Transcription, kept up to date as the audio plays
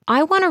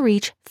I want to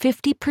reach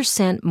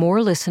 50%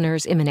 more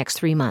listeners in the next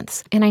 3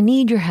 months, and I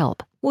need your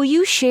help. Will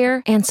you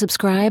share and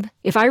subscribe?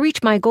 If I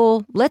reach my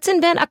goal, let's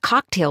invent a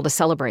cocktail to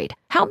celebrate.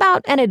 How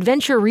about an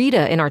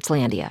Adventure-Rita in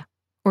Artslandia?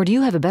 Or do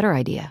you have a better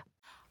idea?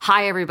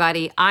 Hi,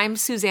 everybody. I'm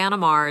Susanna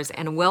Mars,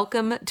 and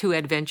welcome to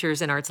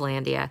Adventures in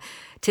Artslandia.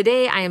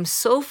 Today, I am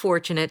so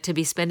fortunate to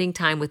be spending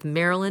time with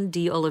Marilyn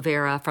D.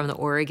 Oliveira from the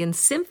Oregon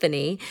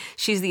Symphony.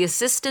 She's the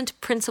assistant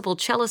principal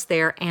cellist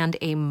there and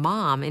a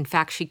mom. In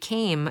fact, she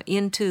came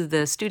into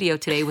the studio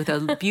today with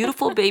a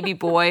beautiful baby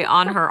boy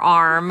on her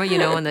arm, you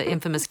know, in the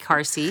infamous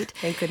car seat.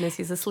 Thank goodness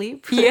he's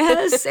asleep.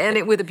 Yes,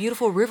 and with a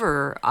beautiful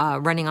river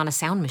running on a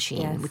sound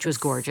machine, which was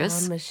gorgeous.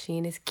 Sound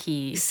machine is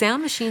key.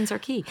 Sound machines are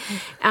key.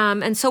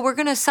 And so we're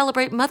going to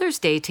celebrate Mother's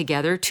Day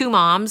together, two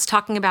moms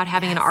talking about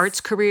having an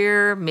arts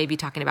career, maybe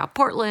talking about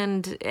Portland,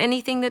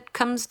 anything that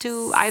comes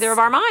to either of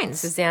our minds.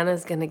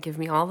 Susanna's going to give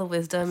me all the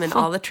wisdom and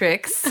all the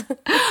tricks.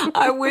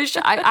 I wish,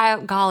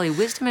 golly,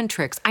 wisdom and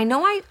tricks. I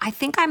know I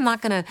think I'm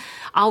not going to,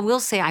 I will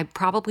say I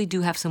probably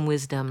do have some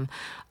wisdom.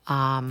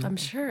 I'm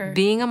sure.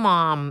 Being a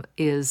mom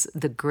is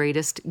the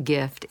greatest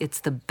gift.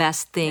 It's the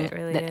best thing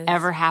that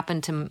ever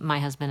happened to my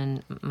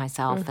husband and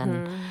myself.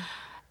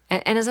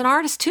 And as an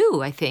artist,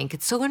 too, I think.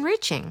 It's so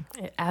enriching.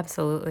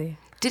 Absolutely.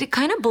 Did it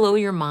kind of blow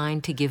your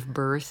mind to give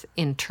birth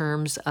in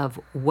terms of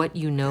what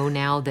you know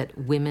now that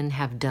women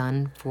have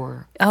done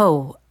for?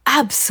 Oh,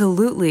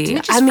 absolutely. Didn't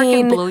it just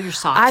freaking blow your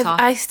socks off?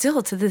 I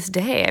still, to this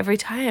day, every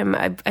time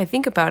I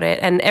think about it,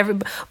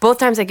 and both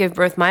times I gave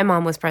birth, my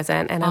mom was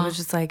present, and I was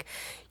just like,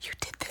 you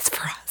did this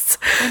for us.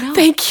 I know.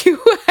 Thank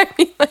you.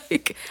 I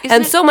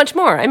mean, so much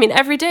more. I mean,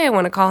 every day I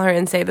want to call her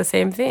and say the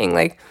same thing,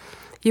 like,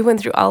 you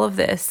went through all of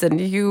this, and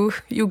you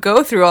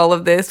go through all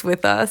of this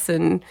with us,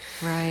 and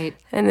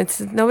it's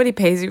nobody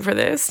pays you for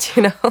this,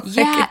 you know.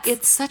 Yeah,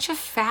 it's such a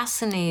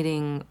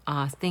fascinating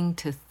thing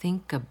to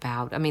think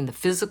about. I mean, the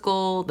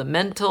physical, the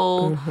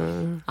mental,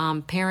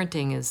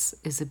 parenting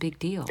is a big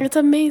deal. It's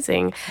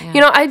amazing. Yeah. You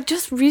know, I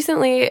just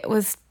recently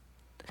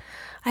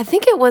I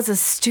think it was a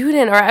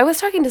student, or I was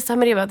talking to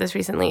somebody about this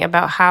recently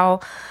about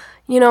how,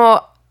 you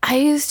know, I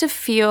used to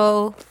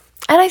feel,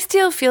 and I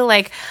still feel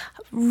like,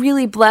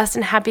 really blessed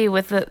and happy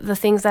with the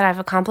things that I've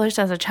accomplished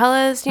as a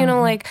cellist. You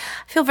know, like,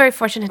 I feel very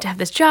fortunate to have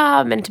this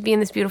job and to be in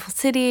this beautiful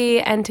city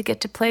and to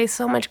get to play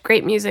so much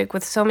great music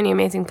with so many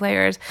amazing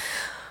players.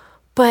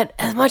 But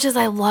as much as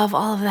I love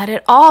all of that,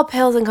 it all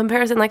pales in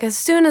comparison. Like, as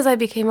soon as I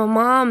became a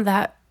mom,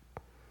 that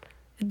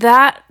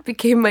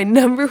became my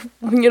number,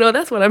 you know,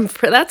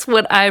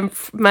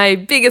 my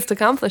biggest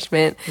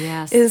accomplishment.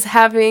 Yes. Is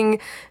having,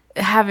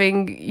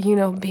 you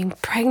know, being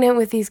pregnant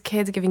with these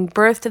kids, giving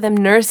birth to them,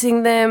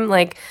 nursing them,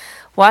 like,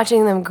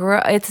 watching them grow.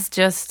 It's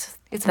that's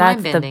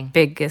the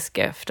biggest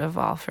gift of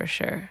all, for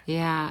sure.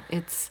 Yeah,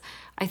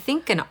 I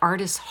think an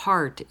artist's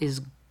heart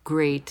is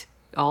great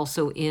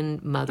also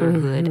in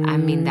motherhood. I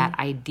mean, that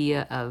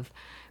idea of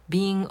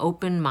being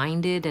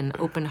open-minded and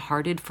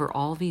open-hearted for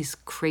all these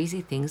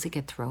crazy things that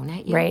get thrown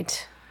at you.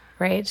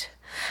 Right.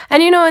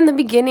 And, you know, in the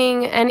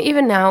beginning, and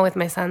even now with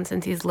my son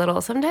since he's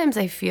little, sometimes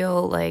I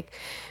feel like,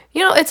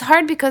 you know, it's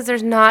hard because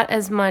there's not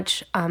as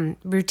much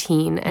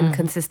routine and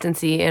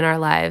consistency in our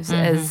lives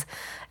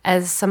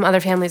as some other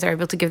families are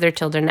able to give their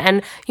children.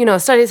 And, you know,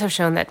 studies have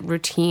shown that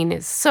routine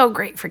is so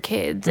great for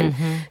kids and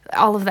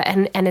all of that.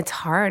 And it's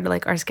hard.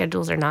 Like, our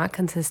schedules are not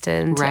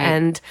consistent. Right.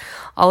 And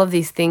all of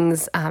these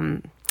things,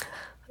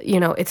 you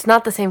know, it's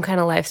not the same kind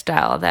of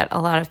lifestyle that a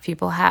lot of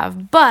people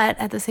have. But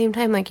at the same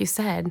time, like you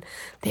said,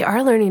 they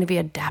are learning to be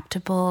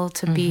adaptable,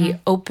 to be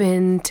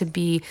open, to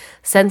be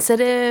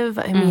sensitive.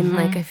 I mean,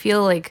 like, I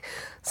feel like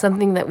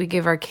something that we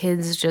give our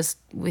kids just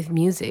with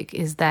music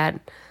is that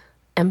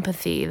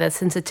empathy, that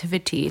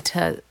sensitivity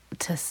to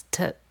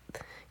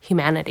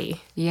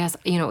humanity. Yes.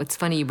 You know, it's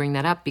funny you bring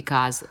that up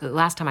because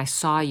last time I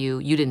saw you,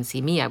 you didn't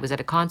see me. I was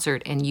at a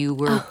concert and you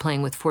were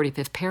playing with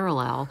 45th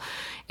Parallel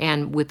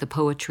and with the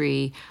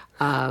poetry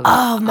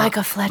of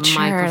Micah Fletcher.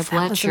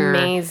 That was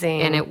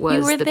amazing. And it was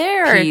you were the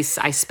there. piece,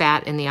 I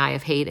Spat in the Eye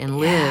of Hate and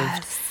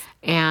Lived.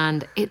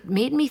 And it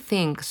made me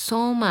think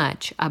so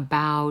much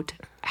about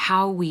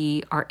how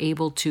we are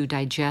able to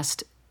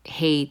digest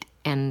hate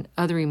and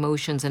other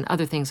emotions and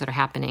other things that are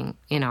happening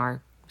in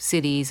our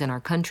cities and our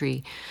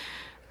country.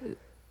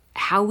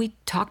 How we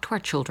talk to our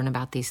children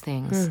about these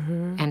things.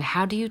 And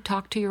how do you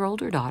talk to your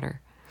older daughter?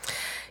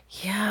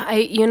 Yeah,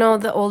 you know,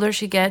 the older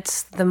she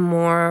gets, the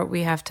more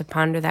we have to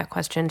ponder that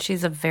question.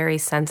 She's a very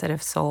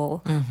sensitive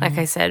soul. Like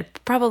I said,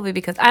 probably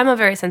because I'm a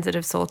very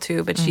sensitive soul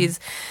too, but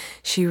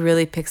she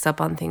really picks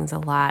up on things a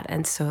lot.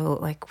 And so,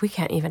 like, we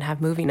can't even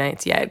have movie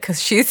nights yet because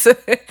she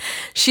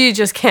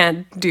just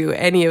can't do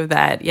any of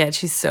that yet.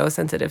 She's so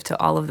sensitive to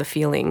all of the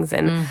feelings.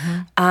 And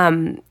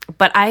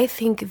but I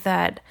think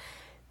that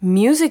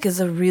music is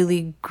a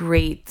really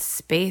great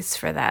space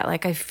for that.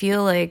 Like, I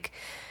feel like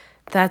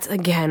that's,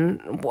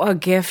 again, a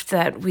gift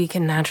that we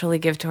can naturally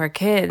give to our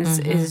kids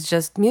is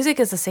just music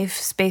is a safe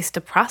space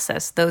to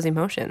process those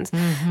emotions,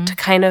 to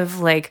kind of,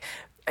 like,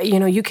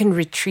 you can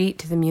retreat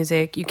to the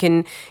music. You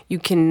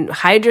can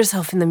hide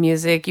yourself in the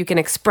music. You can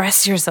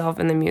express yourself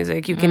in the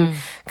music. You can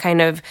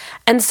kind of,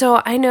 and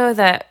so I know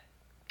that,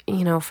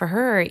 for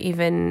her,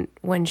 even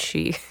when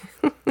she's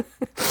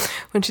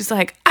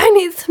like, I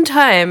need some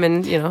time,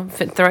 and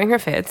throwing her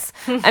fits.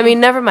 I mean,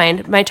 never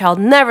mind, my child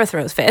never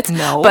throws fits.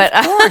 No, but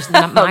of course,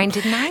 mine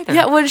didn't either.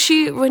 Yeah, when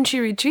she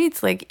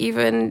retreats, like,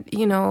 even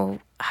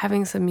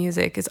having some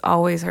music is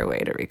always her way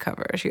to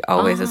recover. She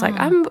always is like,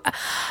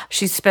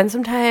 she spends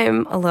some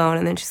time alone,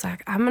 and then she's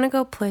like, I'm gonna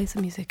go play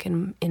some music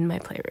in my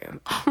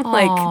playroom.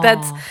 Like,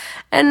 that's,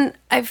 and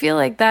I feel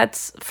like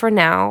that's, for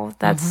now,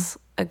 that's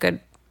a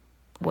good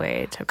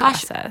way to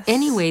process.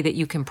 Any way that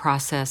you can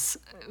process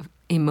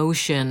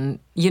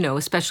emotion,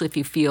 especially if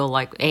you feel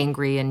like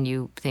angry and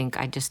you think,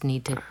 I just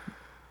need to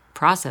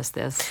process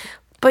this.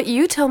 But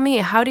you tell me,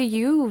 how do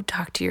you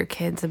talk to your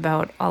kids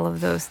about all of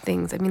those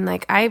things? I mean,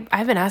 like,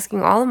 I've been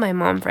asking all of my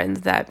mom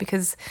friends that,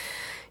 because,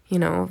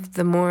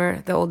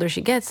 the older she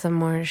gets, the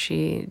more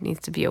she needs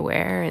to be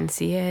aware and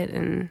see it.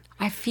 And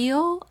I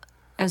feel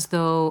as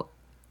though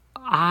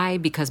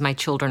because my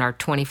children are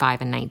 25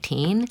 and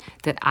 19,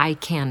 that I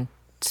can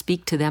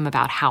speak to them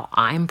about how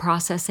I'm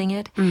processing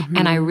it.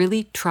 And I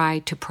really try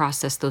to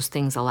process those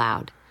things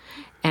aloud.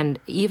 And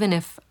even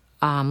if,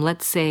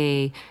 let's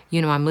say,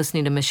 I'm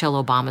listening to Michelle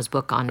Obama's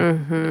book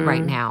on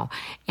right now,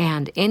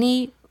 and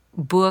any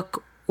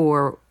book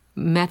or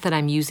method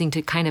I'm using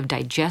to kind of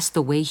digest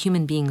the way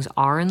human beings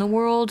are in the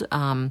world.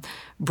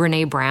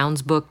 Brene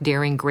Brown's book,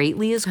 Daring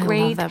Greatly, is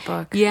great. I love that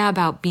book. Yeah,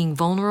 about being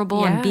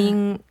vulnerable and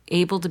being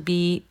able to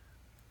be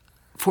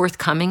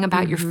forthcoming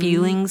about your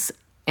feelings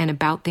and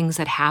about things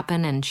that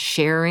happen, and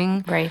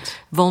sharing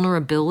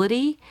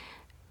vulnerability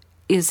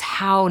is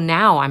how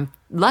now I'm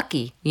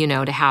lucky,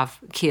 to have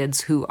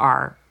kids who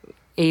are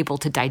able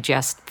to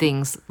digest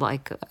things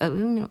like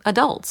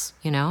adults,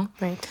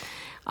 Right.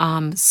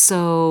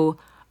 So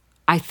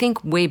I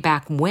think way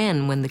back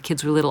when the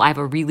kids were little, I have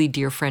a really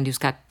dear friend who's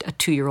got a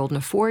 2-year-old and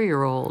a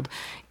 4-year-old.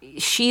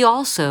 She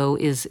also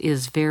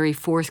is very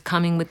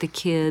forthcoming with the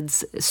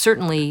kids,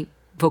 certainly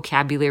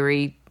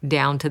vocabulary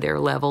down to their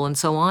level and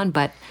so on,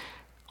 but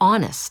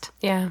honest.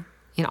 Yeah.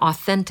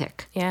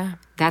 Authentic. Yeah.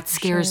 That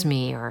scares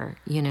me, or,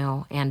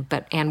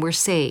 and we're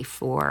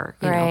safe, or,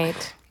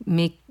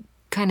 make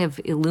kind of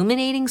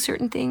illuminating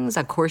certain things.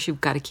 Of course,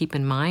 you've got to keep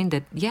in mind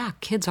that,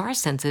 kids are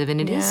sensitive,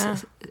 and it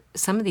is,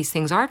 some of these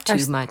things are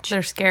too much.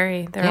 They're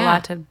scary. They're a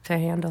lot to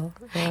handle.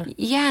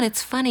 Yeah, and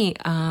it's funny.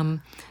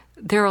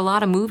 There are a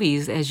lot of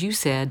movies, as you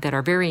said, that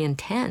are very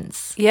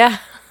intense. Yeah,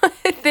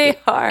 they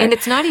are. And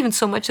it's not even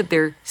so much that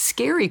they're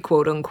scary,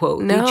 quote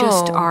unquote. No. They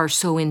just are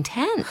so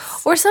intense.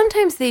 Or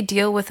sometimes they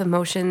deal with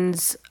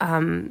emotions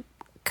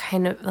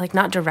kind of like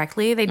not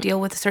directly. They deal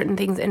with certain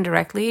things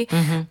indirectly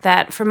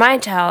that for my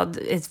child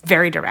is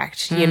very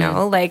direct,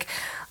 like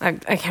I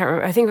can't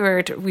remember. I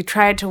think we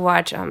tried to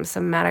watch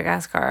some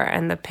Madagascar,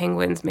 and the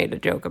penguins made a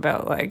joke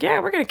about like,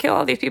 yeah, we're going to kill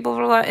all these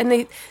people. And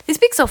they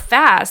speak so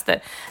fast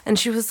and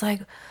she was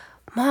like,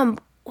 Mom,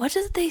 what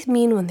does they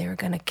mean when they were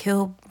going to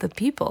kill the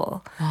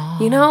people?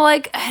 And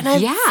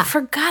I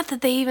forgot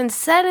that they even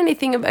said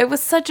anything about it. Was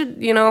such a,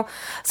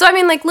 so I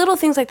mean, like little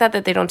things like that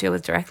they don't deal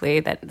with directly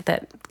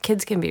that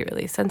kids can be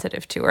really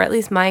sensitive to, or at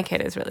least my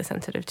kid is really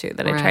sensitive to,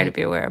 that I try to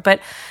be aware of.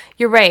 But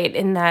you're right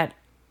in that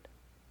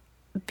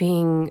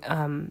being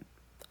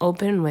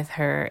open with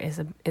her is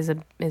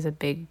a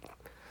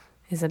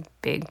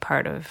big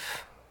part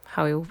of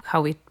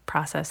how we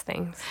process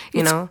things.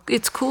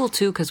 It's cool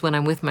too, because when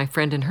I'm with my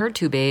friend and her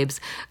 2 babes,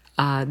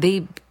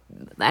 they,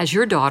 as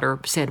your daughter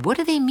said, what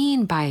do they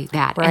mean by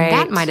that? Right. And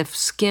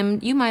that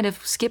you might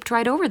have skipped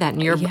right over that,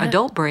 and your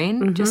adult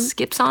brain just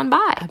skips on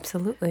by.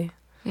 Absolutely.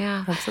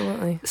 Yeah.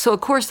 Absolutely. So, of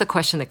course, the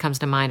question that comes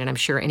to mind, and I'm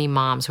sure any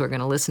moms who are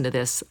going to listen to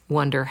this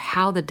wonder,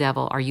 how the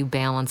devil are you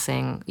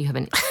balancing? You have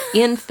an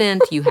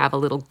infant, you have a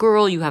little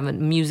girl, you have a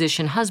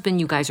musician husband,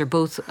 you guys are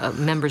both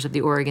members of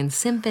the Oregon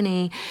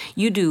Symphony.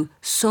 You do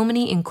so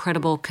many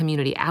incredible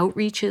community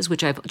outreaches,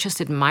 which I've just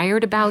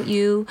admired about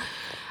you.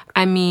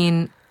 I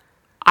mean,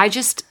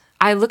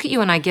 I look at you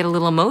and I get a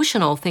little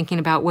emotional thinking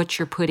about what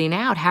you're putting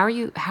out. How are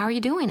you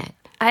doing it?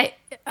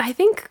 I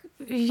think,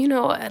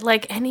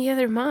 like any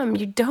other mom,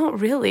 you don't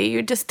really.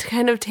 You just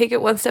kind of take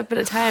it one step at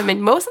a time.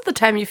 And most of the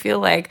time you feel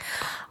like,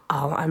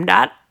 oh, I'm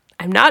not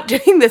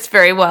doing this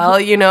very well,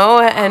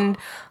 and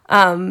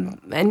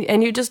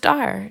you just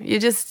are. You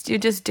just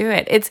do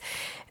it. It's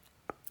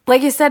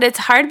like you said, it's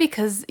hard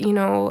because,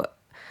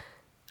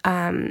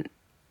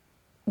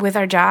 with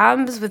our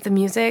jobs, with the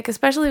music,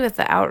 especially with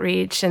the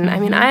outreach. And I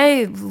mean,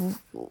 I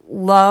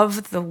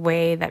love the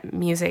way that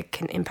music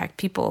can impact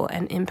people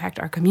and impact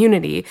our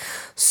community.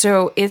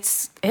 So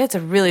it's a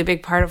really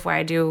big part of why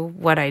I do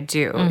what I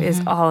do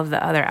is all of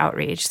the other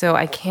outreach. So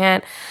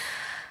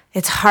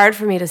it's hard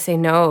for me to say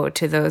no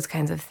to those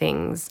kinds of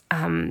things.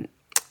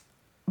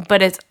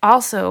 But it's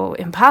also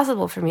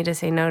impossible for me to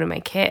say no to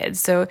my kids.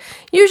 So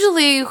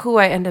usually who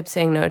I end up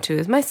saying no to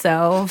is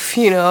myself,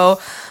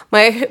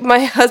 my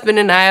husband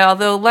and I,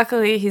 although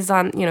luckily he's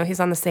on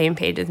the same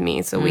page as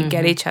me. So we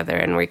get each other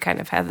and we kind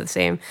of have the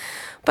same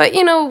But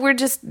we're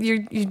just you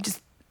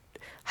just.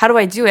 How do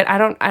I do it? I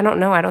don't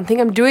know. I don't think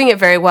I'm doing it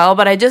very well,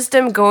 but I just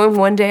am going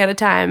one day at a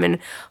time and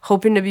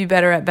hoping to be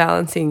better at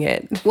balancing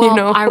it.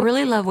 Well, I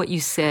really love what you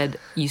said.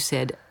 You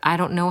said, I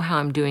don't know how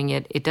I'm doing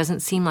it. It doesn't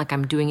seem like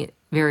I'm doing it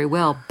very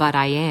well, but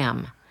I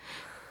am.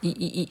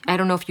 I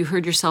don't know if you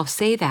heard yourself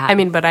say that. I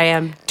mean, but I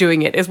am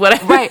doing it is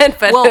what I right. meant.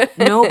 But well,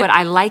 no, but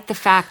I like the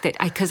fact that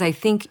because I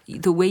think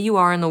the way you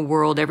are in the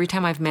world, every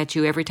time I've met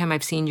you, every time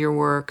I've seen your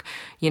work,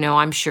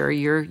 I'm sure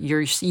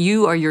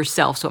you are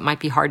yourself. So it might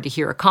be hard to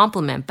hear a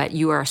compliment, but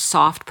you are a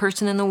soft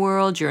person in the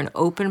world. You're an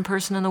open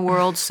person in the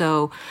world.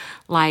 So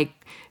like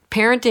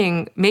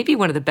parenting, maybe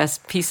one of the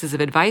best pieces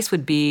of advice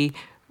would be,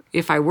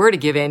 if I were to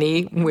give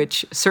any,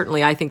 which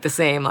certainly I think the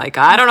same, like,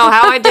 I don't know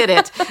how I did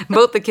it.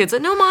 Both the kids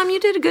said, no, Mom, you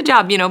did a good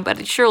job,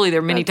 but surely there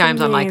are many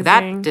times I'm like,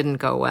 that didn't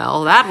go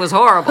well. That was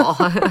horrible.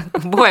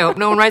 Boy, I hope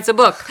no one writes a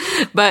book.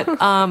 But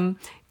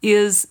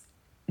is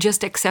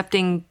just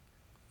accepting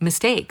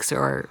mistakes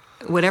or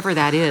whatever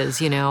that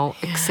is,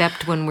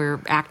 except when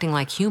we're acting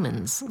like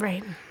humans.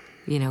 Right.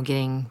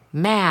 Getting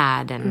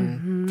mad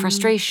and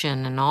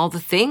frustration and all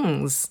the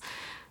things.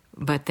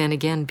 But then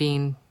again,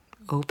 being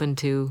open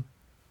to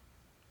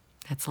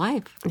that's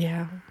life.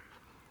 Yeah.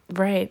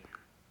 Right.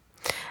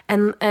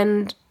 And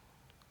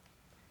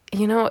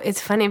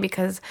it's funny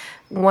because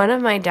one of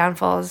my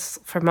downfalls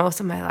for most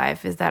of my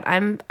life is that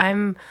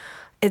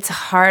it's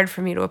hard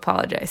for me to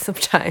apologize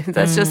sometimes.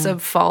 That's just a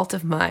fault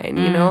of mine,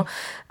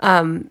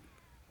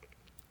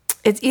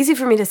 It's easy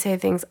for me to say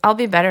things, I'll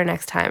be better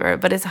next time,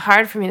 but it's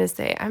hard for me to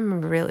say,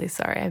 I'm really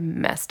sorry, I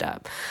messed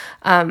up.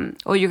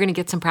 You're going to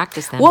get some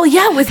practice then. Well,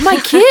 yeah, with my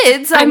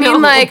kids, I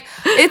mean, like,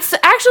 it's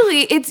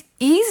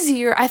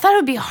easier. I thought it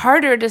would be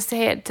harder to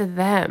say it to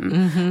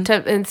them,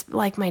 it's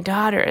like my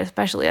daughter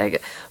especially.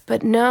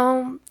 But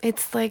no,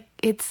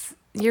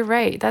 you're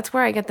right. That's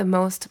where I get the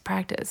most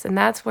practice, and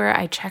that's where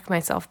I check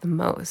myself the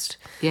most.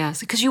 Yes,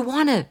 because you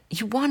want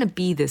to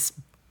be this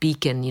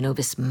beacon,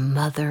 this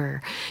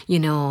mother,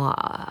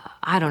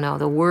 I don't know,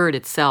 the word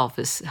itself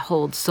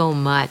holds so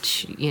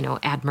much,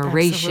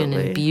 admiration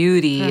Absolutely. and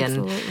beauty.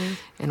 Absolutely.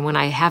 And when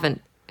I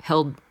haven't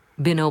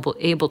been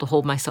able to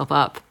hold myself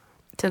up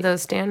to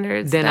those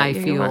standards, then I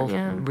feel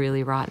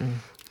really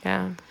rotten.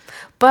 Yeah.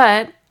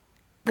 But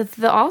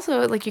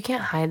also, like, you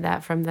can't hide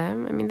that from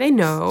them. I mean, they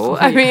know.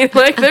 I mean,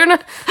 like, you're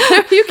not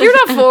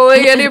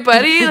fooling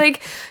anybody.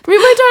 Like, I mean,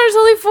 my daughter's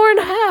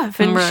only 4.5,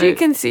 and right. she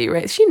can see,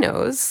 right? She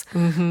knows.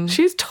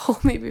 She's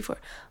told me before,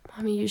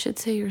 Mommy, you should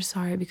say you're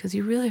sorry because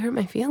you really hurt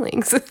my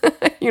feelings.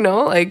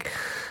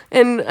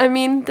 And I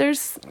mean,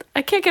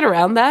 I can't get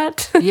around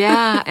that.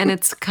 Yeah, and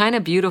it's kind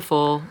of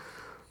beautiful.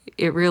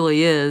 It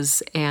really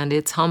is, and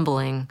it's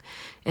humbling.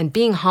 And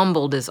being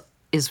humbled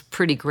is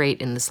pretty great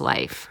in this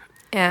life.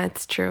 Yeah,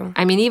 it's true.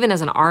 I mean, even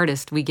as an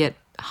artist, we get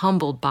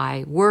humbled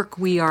by work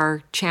we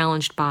are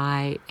challenged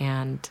by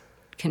and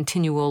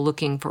continual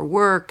looking for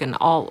work and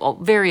all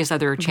various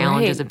other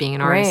challenges of being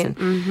an artist. Right.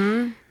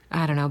 And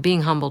I don't know,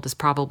 being humbled is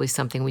probably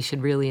something we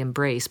should really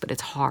embrace, but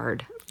it's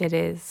hard. It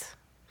is.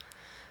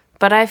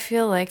 But I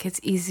feel like it's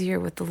easier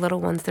with the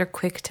little ones. They're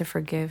quick to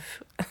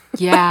forgive.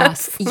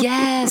 Yes.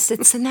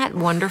 Isn't that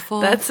wonderful?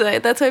 That's why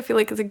I feel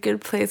like it's a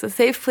good place, a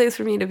safe place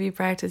for me to be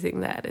practicing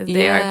that.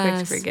 They are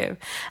quick to forgive.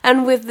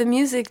 And with the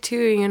music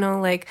too,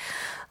 like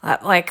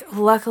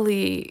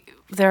luckily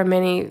there are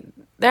many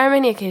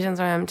occasions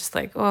where I'm just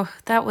like, oh,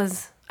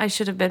 I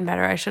should have been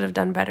better. I should have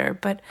done better.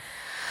 But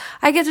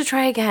I get to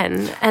try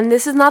again. And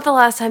this is not the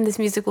last time this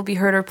music will be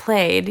heard or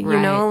played,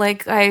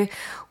 like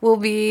we'll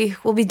be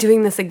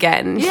doing this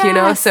again,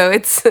 Yes. so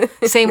it's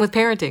same with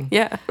parenting.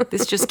 Yeah.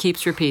 This just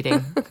keeps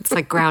repeating. It's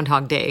like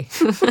Groundhog Day.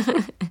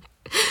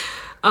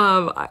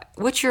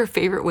 What's your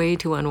favorite way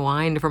to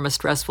unwind from a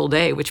stressful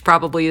day, which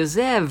probably is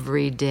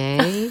every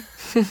day?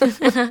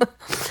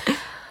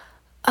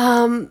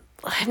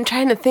 I'm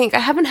trying to think. I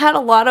haven't had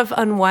a lot of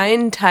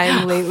unwind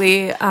time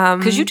lately.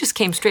 Because you just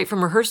came straight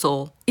from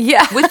rehearsal.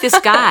 Yeah. With this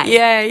guy.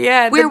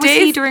 Yeah. Where was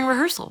he during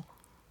rehearsal?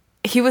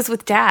 He was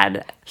with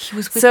Dad. He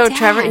was with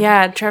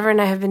Dad. Trevor and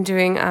I have been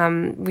doing,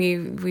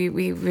 we've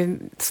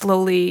been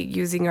slowly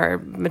using our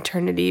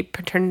paternity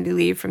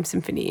leave from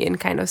Symphony and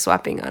kind of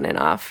swapping on and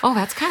off. Oh,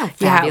 that's kind of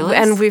fabulous.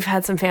 Yeah, and we've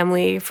had some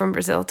family from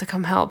Brazil to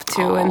come help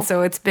too. And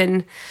so it's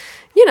been,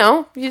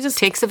 you just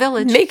takes a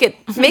village. Make it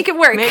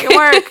work. Make it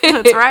work.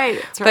 That's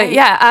right. But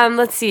yeah,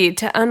 let's see,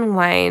 to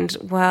unwind.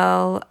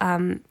 Well,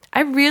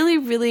 I really,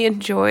 really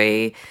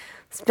enjoy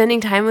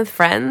spending time with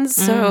friends.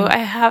 So I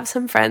have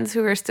some friends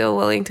who are still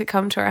willing to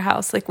come to our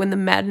house, like when the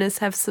madness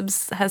has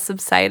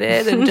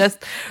subsided, and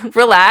just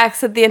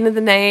relax at the end of the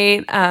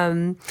night.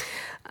 I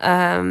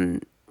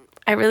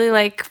really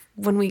like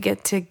when we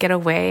get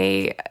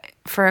away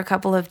for a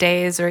couple of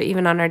days, or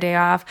even on our day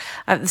off.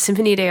 The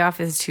Symphony day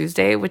off is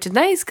Tuesday, which is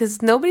nice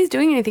because nobody's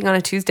doing anything on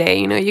a Tuesday.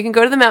 You can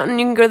go to the mountain,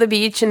 you can go to the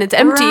beach, and it's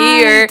empty.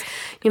 Right.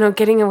 Or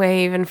getting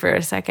away even for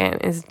a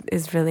second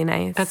is really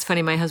nice. That's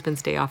funny. My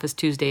husband's day off is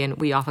Tuesday, and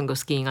we often go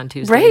skiing on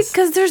Tuesdays. Right,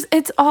 because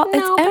it's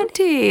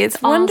empty.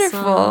 It's wonderful.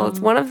 Awesome. It's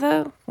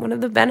one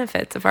of the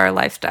benefits of our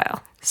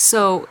lifestyle.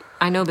 So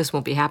I know this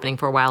won't be happening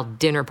for a while,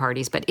 dinner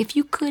parties, but if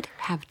you could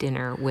have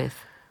dinner with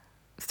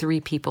 3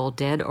 people,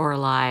 dead or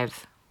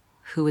alive,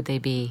 who would they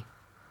be?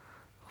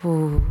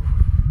 Ooh,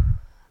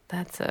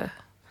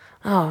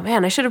 oh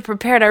man, I should have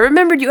prepared. I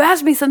remembered you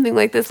asked me something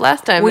like this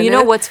last time. Well, you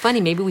know what's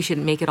funny? Maybe we should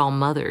make it all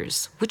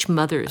mothers. Which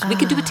mothers? We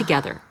could do it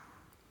together.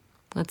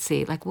 Let's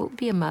see. Like, what would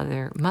be a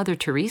mother? Mother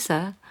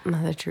Teresa.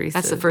 Mother Teresa.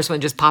 That's the first one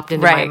that just popped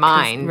into my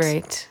mind.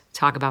 Right.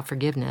 Talk about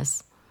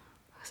forgiveness.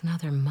 There's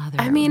another mother.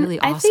 I mean, a really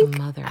awesome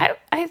mother.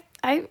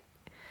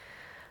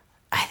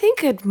 I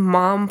think a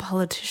mom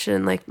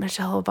politician like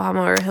Michelle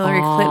Obama or Hillary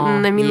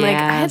Clinton. I mean, like,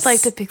 I'd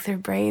like to pick their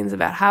brains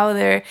about how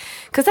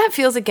because that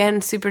feels,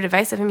 again, super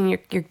divisive. I mean,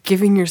 you're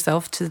giving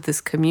yourself to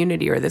this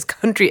community or this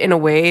country in a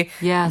way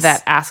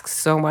that asks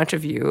so much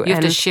of you. You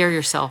have to share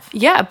yourself.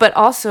 Yeah, but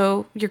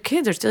also your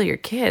kids are still your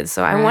kids.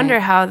 So I wonder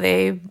how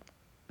they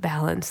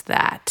balance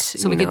that.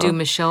 So we could do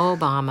Michelle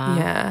Obama.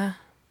 Yeah.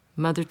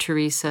 Mother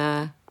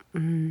Teresa.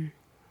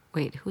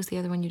 Wait, who's the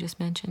other one you just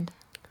mentioned?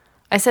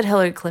 I said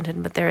Hillary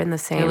Clinton, but they're in the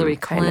same Hillary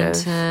kind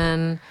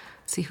Clinton.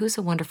 See, who's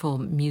a wonderful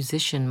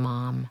musician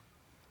mom?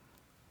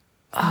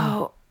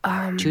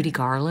 Judy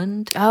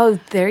Garland. Oh,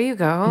 there you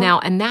go. Now,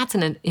 and that's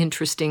an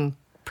interesting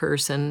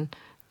person,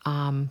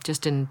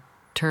 just in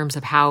terms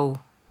of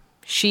how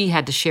she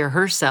had to share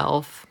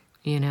herself,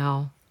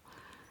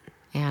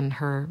 and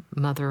her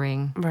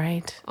mothering.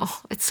 Right.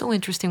 Oh, it's so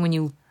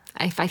interesting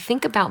if I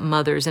think about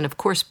mothers, and of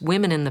course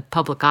women in the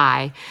public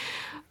eye,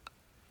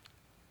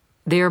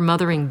 their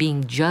mothering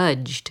being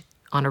judged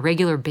on a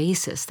regular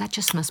basis, that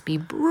just must be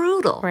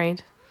brutal.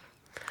 Right.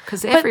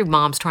 Because every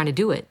mom's trying to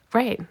do it.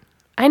 Right.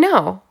 I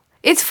know.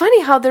 It's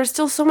funny how there's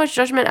still so much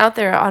judgment out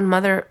there on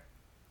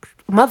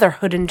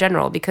motherhood in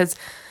general, because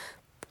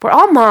we're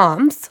all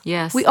moms.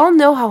 Yes. We all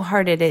know how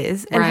hard it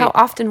is and how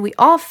often we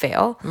all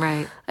fail.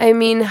 Right. I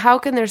mean, how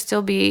can there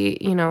still be,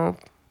 and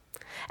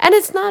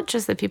it's not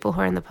just the people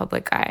who are in the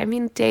public eye. I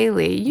mean,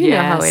 daily, you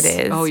know how it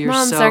is. Oh, you're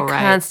Moms so are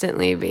right.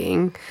 constantly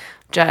being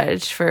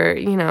judged for,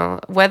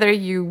 whether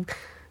you're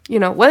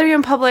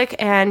in public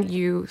and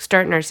you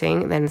start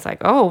nursing, then it's like,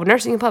 oh,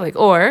 nursing in public.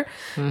 Or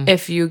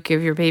if you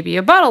give your baby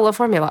a bottle of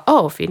formula,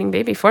 oh, feeding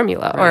baby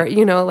formula. Right.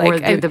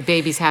 Or, the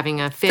baby's having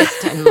a fit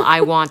and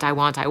I want,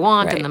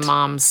 Right. and the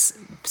mom's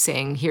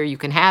saying, here, you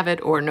can have it,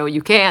 or no, you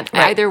can't.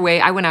 Right. Either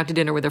way, I went out to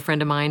dinner with a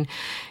friend of mine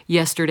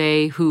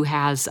yesterday who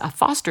has a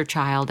foster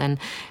child, and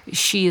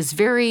she is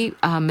very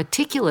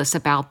meticulous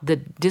about the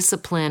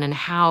discipline and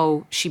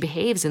how she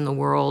behaves in the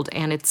world,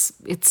 and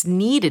it's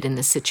needed in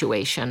this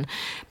situation.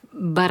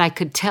 But I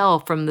could tell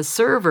from the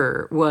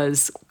server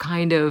was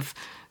kind of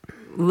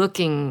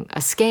looking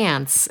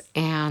askance,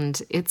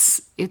 and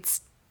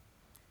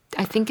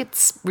I think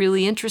it's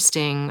really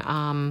interesting.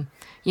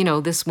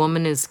 This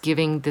woman is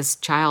giving this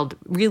child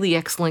really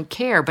excellent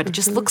care, but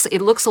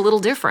it looks a little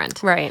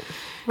different. Right.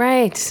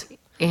 Right.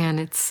 And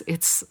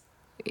it's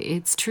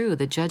true.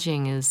 The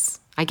judging is,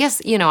 I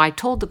guess, I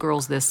told the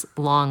girls this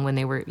long when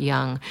they were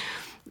young.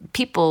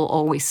 People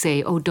always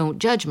say, oh, don't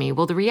judge me.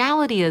 Well, the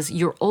reality is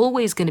you're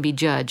always going to be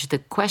judged. The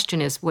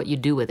question is what you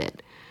do with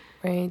it.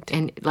 Right.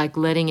 And like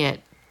letting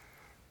it,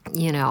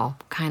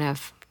 kind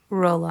of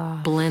roll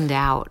off, blend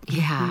out.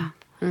 Yeah.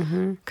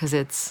 Because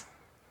it's,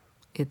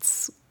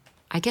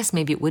 I guess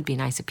maybe it would be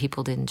nice if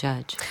people didn't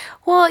judge.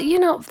 Well,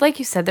 like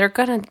you said,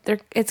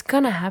 it's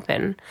gonna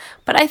happen.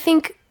 But I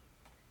think,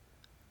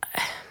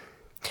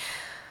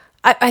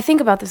 I think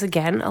about this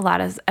again a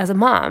lot as a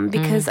mom,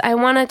 because I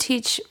want to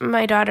teach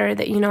my daughter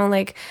that,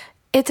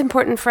 it's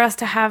important for us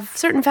to have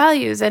certain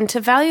values and to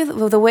value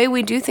the way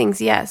we do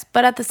things, yes,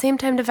 but at the same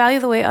time to value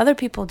the way other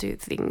people do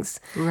things.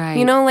 Right.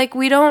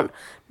 We don't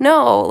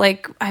know,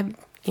 I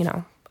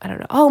don't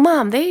know. Oh,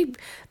 Mom, they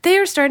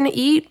are starting to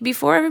eat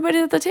before everybody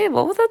at the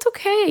table. Well, that's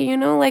okay,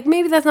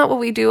 maybe that's not what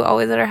we do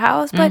always at our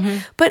house,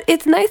 but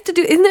it's nice to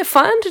do. Isn't it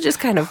fun to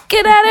just kind of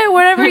get at it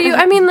wherever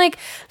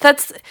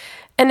that's,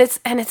 and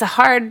it's a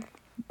hard.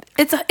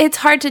 It's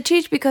hard to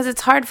teach because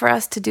it's hard for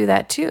us to do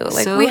that too.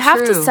 So we have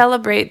to true.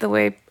 celebrate the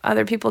way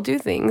other people do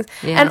things,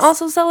 Yes. and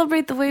also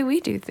celebrate the way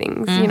we do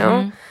things.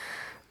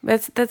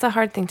 That's a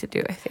hard thing to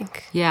do, I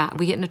think. Yeah,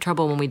 we get into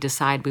trouble when we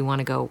decide we want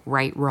to go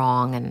right,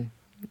 wrong, and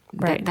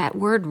Right. that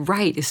word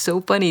right is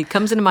so funny. It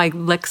comes into my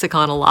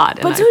lexicon a lot.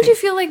 But don't you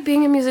feel like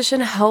being a musician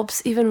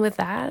helps even with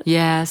that?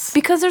 Yes.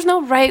 Because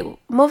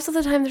most of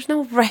the time, there's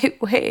no right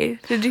way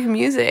to do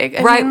music.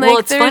 Right. Well,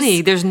 it's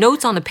funny. There's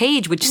notes on the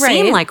page which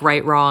seem Right. like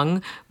right,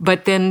 wrong,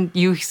 but then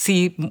you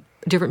see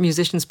different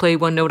musicians play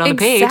one note on the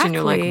page, and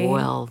you're like, Exactly.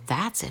 well,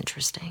 that's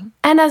interesting.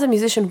 And as a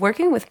musician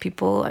working with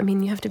people,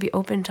 you have to be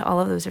open to all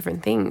of those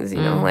different things,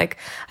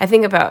 I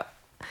think about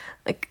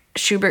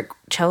Schubert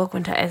Cello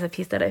Quintet as a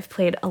piece that I've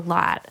played a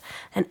lot.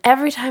 And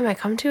every time I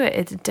come to it,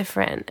 it's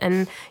different.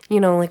 And,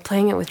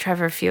 playing it with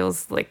Trevor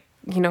feels like,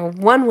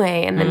 one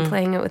way, and then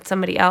playing it with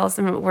somebody else.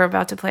 And we're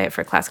about to play it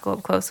for Classical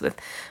Up Close with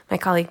my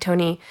colleague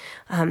Tony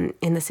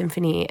in the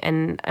symphony.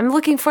 And I'm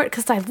looking forward,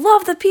 because I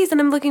love the piece,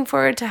 and I'm looking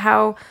forward to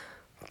how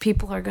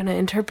people are going to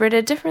interpret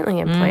it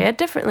differently and play it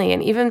differently,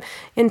 and even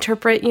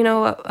interpret,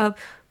 a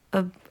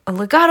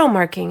legato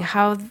marking,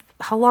 how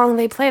how long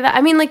they play that.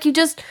 I mean, like, you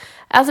just,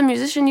 as a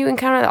musician, you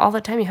encounter that all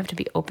the time. You have to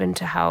be open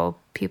to how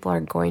people are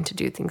going to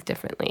do things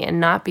differently and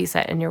not be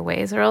set in your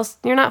ways, or else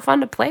you're not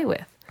fun to play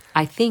with.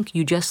 I think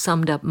you just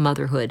summed up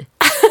motherhood.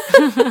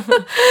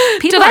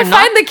 Did I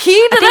find the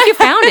key? I think you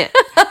found it.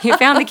 You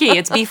found the key.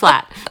 It's B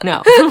flat.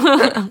 No.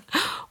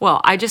 Well,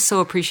 I just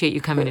so appreciate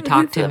you coming to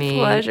talk to me. It's a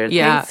pleasure.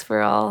 Yeah. Thanks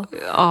for all.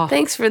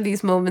 Thanks for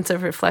these moments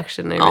of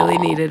reflection. I really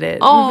needed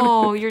it.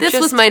 This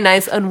was my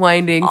nice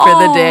unwinding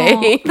for the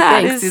day.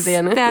 Thanks,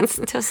 Susanna. That's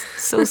just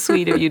so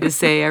sweet of you to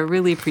say. I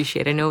really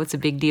appreciate it. I know it's a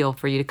big deal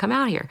for you to come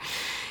out here.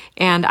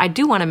 And I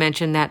do want to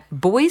mention that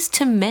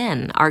Boyz II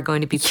Men are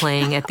going to be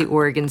playing at the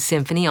Oregon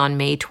Symphony on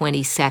May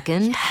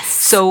 22nd. Yes.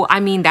 So,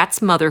 I mean,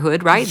 that's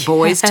motherhood, right? Yes.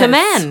 Boyz II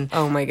Men.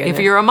 Oh, my goodness.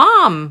 If you're a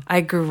mom.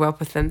 I grew up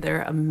with them.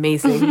 They're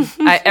amazing.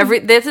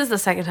 This is the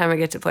second time I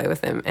get to play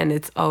with them, and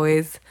it's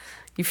always...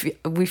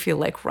 we feel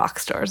like rock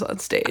stars on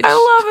stage. I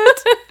love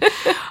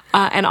it.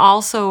 And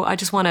also, I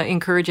just want to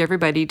encourage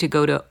everybody to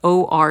go to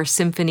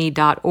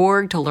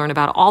orsymphony.org to learn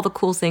about all the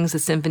cool things the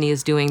symphony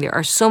is doing. There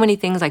are so many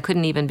things, I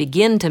couldn't even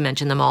begin to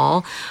mention them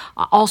all.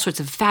 All sorts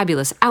of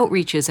fabulous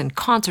outreaches and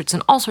concerts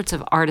and all sorts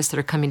of artists that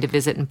are coming to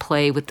visit and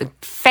play with the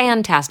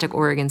fantastic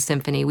Oregon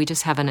Symphony. We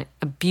just have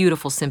a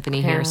beautiful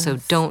symphony here, so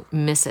don't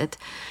miss it.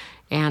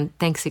 And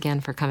thanks again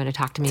for coming to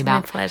talk to me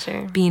about my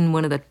pleasure. Being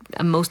one of the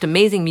most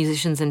amazing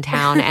musicians in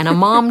town and a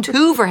mom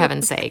too, for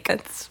heaven's sake.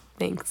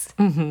 Thanks.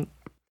 Mm-hmm.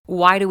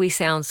 Why do we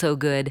sound so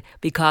good?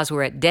 Because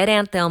we're at Dead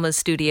Aunt Thelma's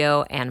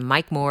studio and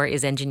Mike Moore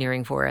is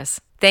engineering for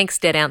us. Thanks,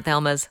 Dead Aunt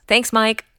Thelma's. Thanks, Mike.